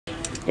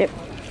Yep.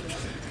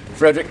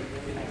 Frederick,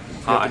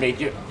 good Hi. to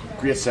meet you.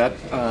 Great set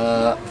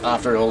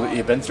after all that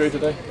you've been through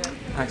today.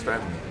 Thanks for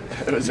having me.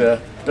 It was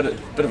a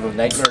bit of a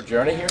nightmare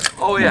journey here.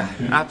 Oh yeah,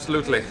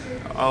 absolutely.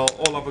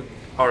 All of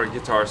our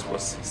guitars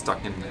was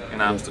stuck in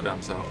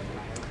Amsterdam, so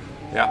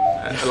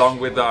yeah,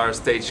 along with our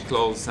stage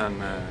clothes and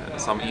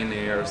some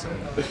in-ears,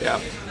 and yeah.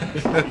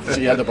 So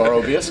you had to borrow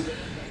a bass.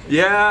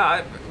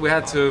 Yeah, we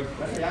had to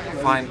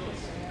find.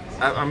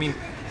 I mean,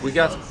 we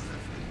got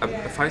a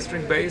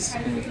 5-string bass.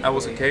 That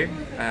was okay.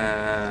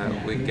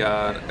 We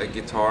got a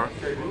guitar,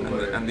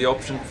 and the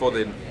option for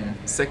the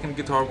second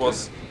guitar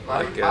was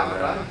like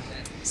a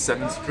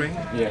 7-string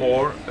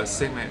or a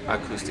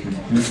semi-acoustic.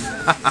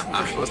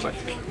 I was like,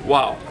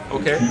 wow,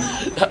 okay.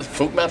 That's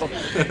folk metal.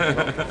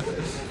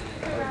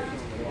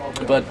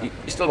 But you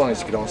still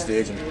managed to get on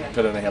stage and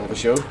put on a hell of a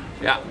show.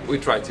 Yeah, we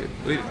tried to.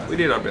 We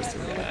did our best.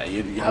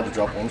 You had to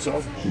drop one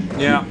song.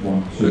 Yeah,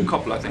 a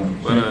couple I think,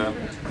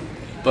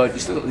 but you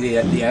still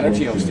the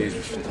energy on stage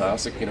was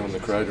fantastic. You know, and the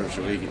crowd was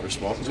really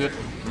responding to it.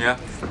 yeah.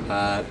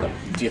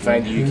 Do you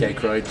find the UK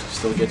crowd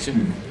still gets you?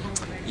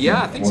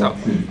 Yeah, I think so.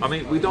 I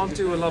mean, we don't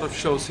do a lot of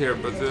shows here,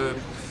 but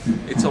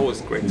it's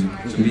always great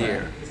to be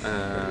here,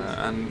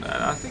 and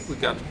I think we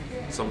got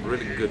some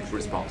really good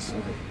response.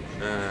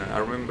 I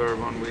remember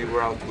when we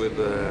were out with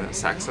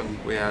Saxon,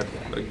 we had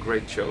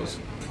great shows,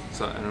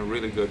 and a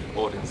really good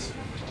audience.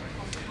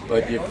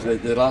 But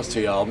the last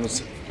two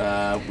albums,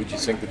 would you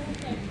think that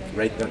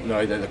right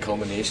now they're the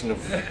culmination of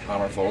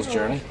Hammerfall's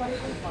journey?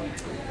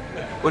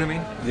 What do you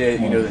mean?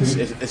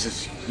 This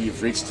is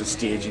you've reached a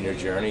stage in your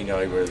journey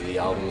now where the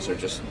albums are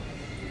just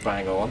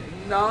bang on.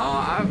 No,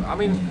 I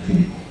mean,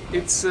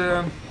 it's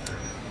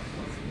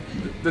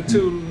the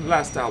two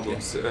last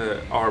albums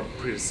are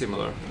pretty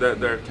similar.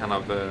 They're kind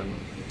of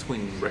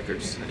twin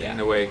records in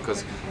a way,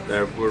 because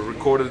they were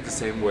recorded the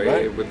same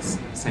way with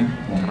the same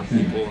kind of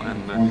people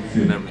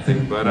and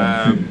everything. But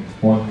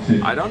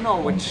I don't know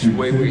which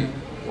way we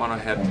want to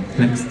head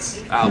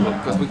next album,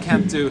 because we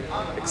can't do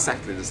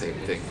exactly the same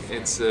thing.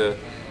 It's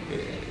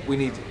we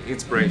need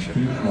inspiration.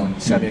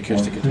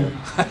 Semi-acoustic guitar.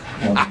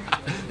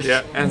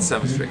 Yeah, and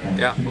 7-string.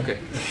 Yeah, okay.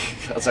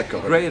 That's a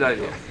cover. Great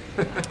idea.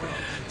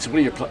 So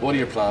what are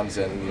your plans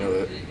then?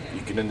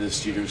 You get into the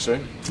studio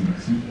soon.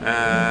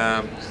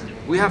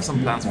 We have some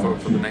plans for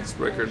the next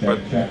record, but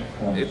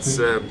it's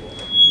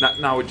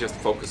now we just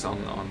focus on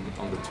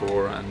the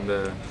tour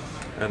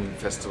and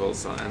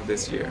festivals. And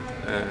this year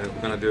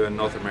we're gonna do a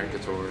North America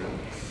tour and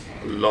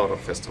a lot of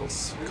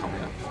festivals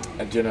coming up.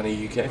 And doing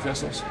any UK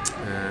festivals?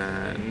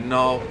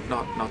 No,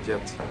 not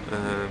yet.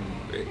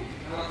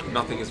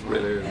 Nothing is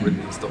really written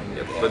in stone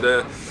yet,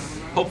 but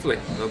hopefully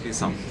there'll be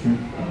some.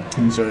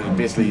 So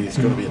basically it's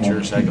going to be a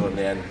tour cycle and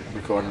then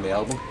recording the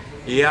album?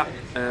 Yeah,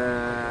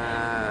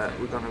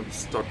 we're gonna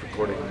start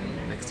recording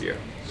next year.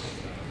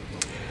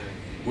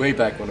 Way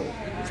back when it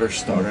first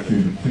started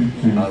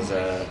as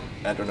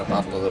entering a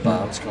Battle of the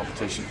Bands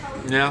competition,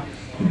 Yeah.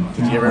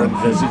 did you ever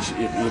envisage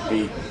you'd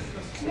be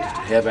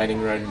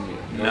headlining around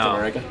North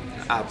America?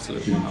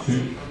 Absolutely not.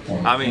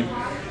 I mean,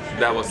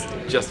 that was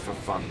just for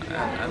fun,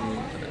 and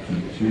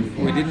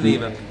we didn't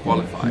even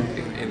qualify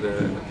in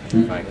the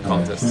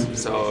contest.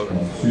 So,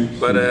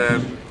 but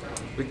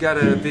we got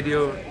a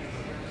video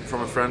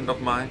from a friend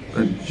of mine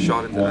that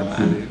shot it,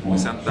 and we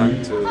sent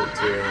that to a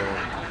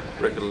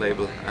record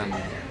label and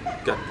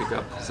got picked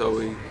up. So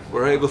we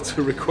were able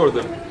to record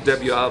the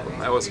debut album.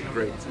 That was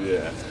great.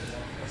 Yeah.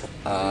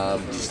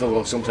 You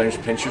still sometimes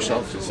pinch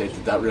yourself and say,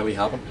 did that really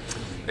happen?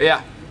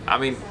 Yeah, I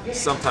mean,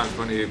 sometimes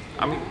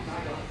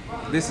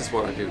this is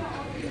what I do.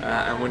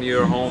 And when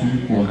you're home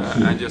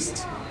and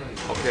just,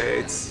 okay,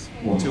 it's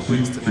 2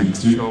 weeks to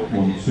next show, I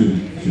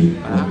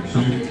have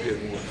nothing to do.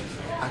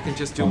 I can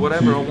just do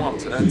whatever I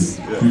want. That's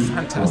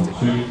fantastic.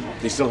 Do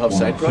you still have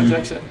side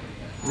projects then?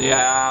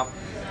 Yeah,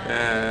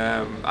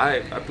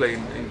 I play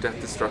in Death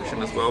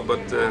Destruction as well,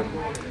 but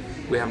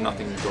we have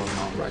nothing going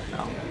on right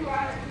now.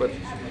 But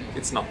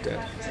it's not dead.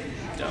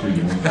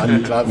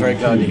 Very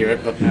glad to hear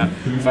it. But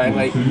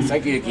finally,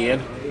 thank you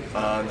again,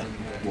 and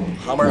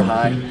hammer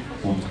high.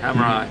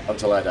 Hammer high.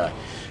 Until I die.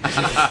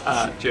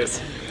 Cheers.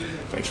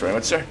 Thanks very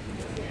much, sir.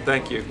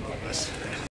 Thank you. Yes.